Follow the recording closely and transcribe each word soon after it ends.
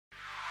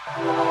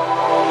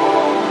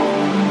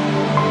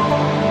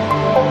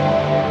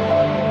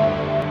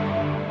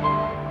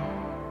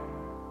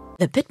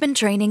The Pitman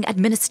Training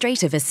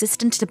Administrative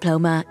Assistant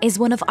Diploma is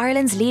one of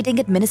Ireland's leading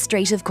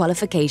administrative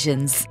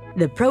qualifications.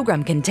 The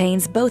programme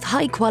contains both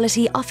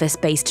high-quality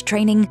office-based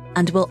training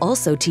and will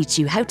also teach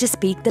you how to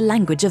speak the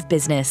language of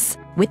business.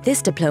 With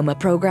this diploma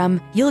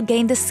programme, you'll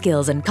gain the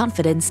skills and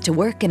confidence to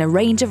work in a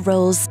range of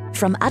roles,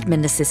 from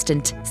admin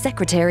assistant,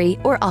 secretary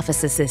or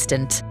office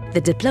assistant.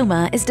 The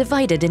diploma is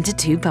divided into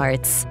two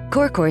parts: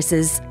 core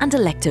courses and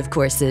elective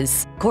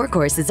courses. Core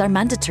courses are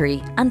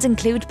mandatory and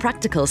include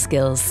practical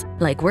skills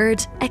like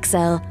Word,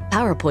 Excel,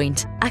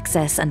 PowerPoint,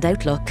 Access and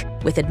Outlook,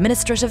 with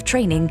administrative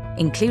training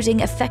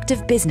including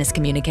effective business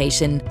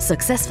communication,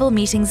 successful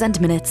meetings and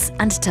minutes,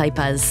 and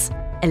typos.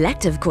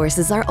 Elective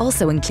courses are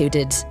also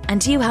included,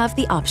 and you have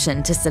the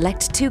option to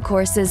select two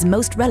courses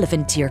most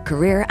relevant to your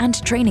career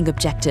and training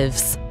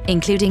objectives,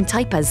 including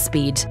Typos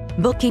Speed,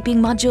 Bookkeeping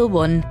Module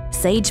 1,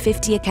 Sage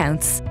 50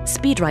 Accounts,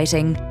 Speed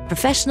Writing,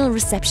 Professional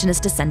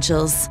Receptionist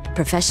Essentials,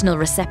 Professional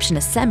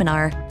Receptionist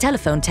Seminar,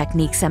 Telephone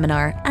Technique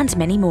Seminar, and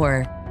many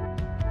more.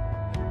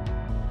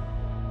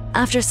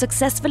 After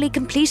successfully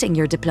completing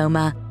your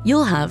diploma,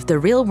 you'll have the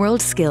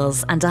real-world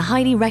skills and a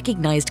highly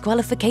recognised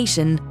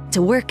qualification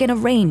to work in a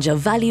range of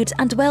valued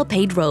and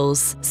well-paid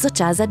roles,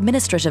 such as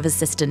administrative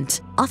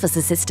assistant, office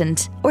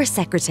assistant, or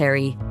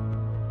secretary.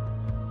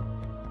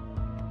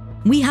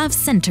 We have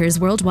centres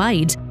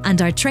worldwide,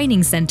 and our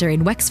training centre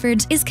in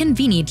Wexford is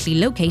conveniently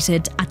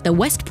located at the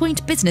West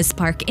Point Business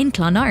Park in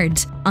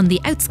Clonard, on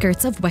the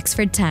outskirts of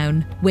Wexford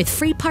town, with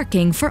free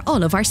parking for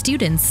all of our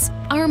students.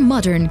 Our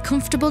modern,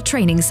 comfortable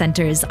training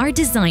centres are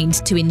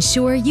designed to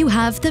ensure you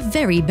have the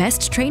very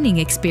best training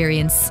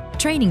experience.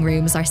 Training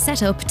rooms are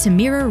set up to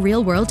mirror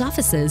real-world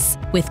offices,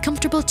 with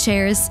comfortable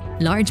chairs,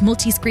 large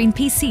multi-screen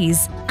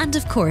PCs, and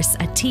of course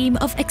a team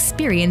of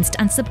experienced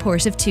and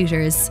supportive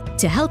tutors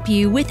to help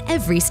you with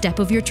every step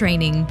of your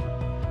training.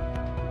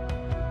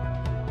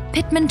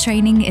 Pitman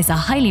Training is a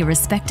highly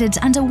respected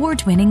and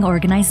award-winning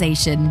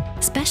organisation,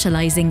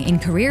 specialising in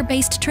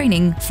career-based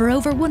training for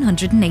over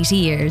 180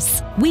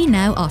 years. We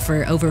now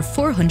offer over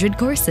 400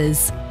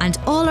 courses, and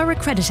all are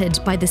accredited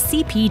by the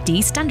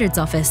CPD Standards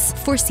Office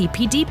for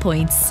CPD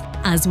points,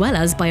 as well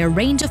as by a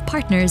range of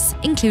partners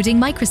including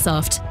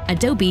Microsoft,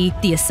 Adobe,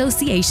 the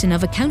Association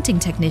of Accounting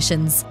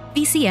Technicians,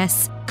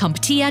 BCS,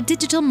 CompTIA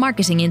Digital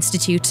Marketing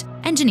Institute,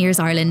 Engineers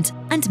Ireland,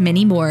 and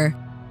many more.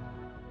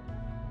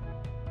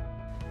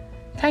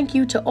 Thank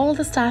you to all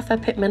the staff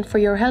at Pitman for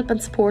your help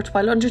and support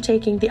while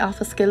undertaking the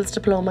Office Skills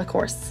Diploma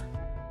course.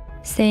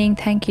 Saying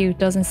thank you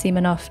doesn't seem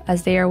enough,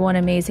 as they are one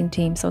amazing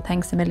team, so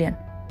thanks a million.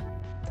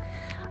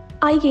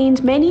 I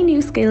gained many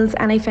new skills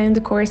and I found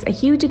the course a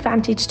huge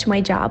advantage to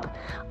my job.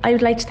 I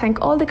would like to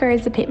thank all the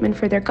girls at Pitman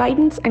for their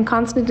guidance and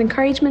constant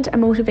encouragement and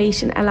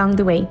motivation along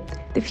the way.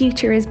 The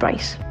future is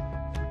bright.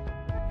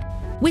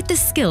 With the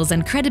skills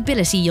and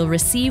credibility you'll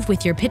receive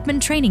with your Pitman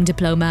Training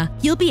Diploma,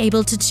 you'll be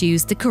able to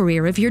choose the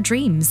career of your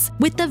dreams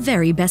with the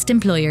very best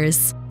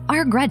employers.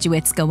 Our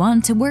graduates go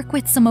on to work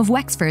with some of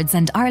Wexford's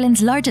and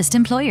Ireland's largest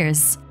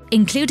employers,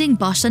 including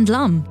Bosch &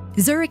 Lomb,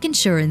 Zurich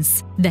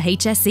Insurance, the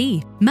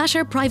HSE,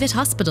 Mater Private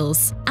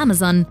Hospitals,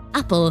 Amazon,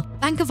 Apple,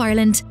 Bank of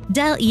Ireland,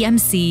 Dell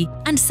EMC,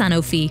 and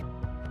Sanofi.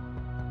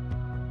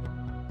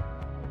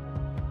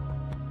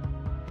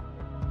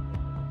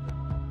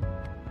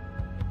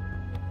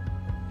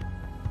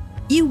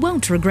 You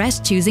won't regret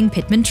choosing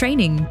Pitman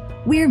Training.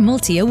 We're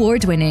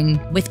multi-award winning,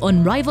 with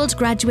unrivaled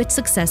graduate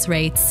success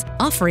rates,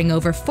 offering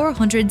over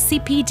 400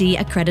 CPD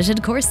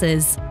accredited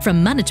courses,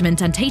 from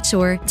management and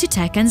HR to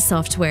tech and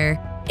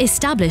software.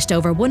 Established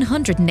over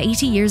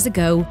 180 years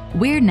ago,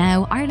 we're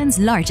now Ireland's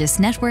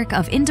largest network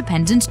of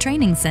independent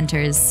training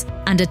centres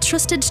and a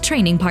trusted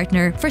training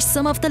partner for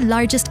some of the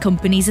largest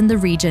companies in the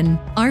region.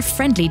 Our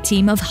friendly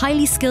team of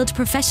highly skilled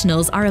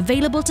professionals are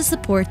available to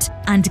support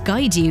and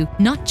guide you,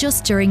 not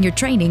just during your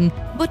training,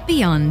 but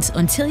beyond,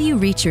 until you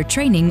reach your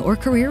training or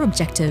career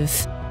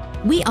objective.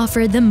 We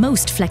offer the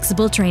most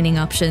flexible training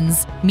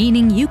options,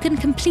 meaning you can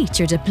complete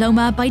your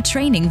diploma by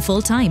training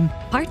full-time,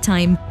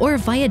 part-time, or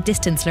via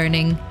distance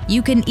learning.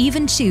 You can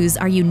even choose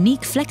our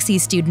unique Flexi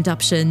student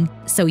option,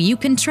 so you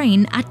can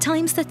train at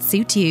times that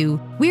suit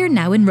you. We're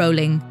now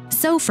enrolling,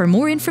 so for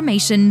more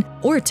information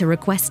or to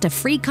request a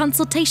free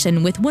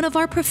consultation with one of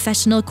our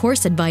professional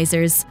course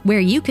advisors,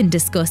 where you can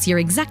discuss your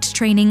exact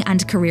training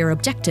and career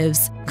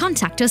objectives,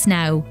 contact us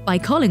now by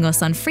calling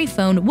us on free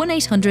phone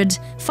 1800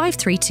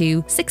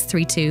 532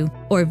 632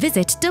 or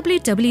visit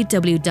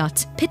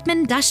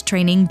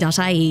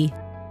www.pitman-training.ie.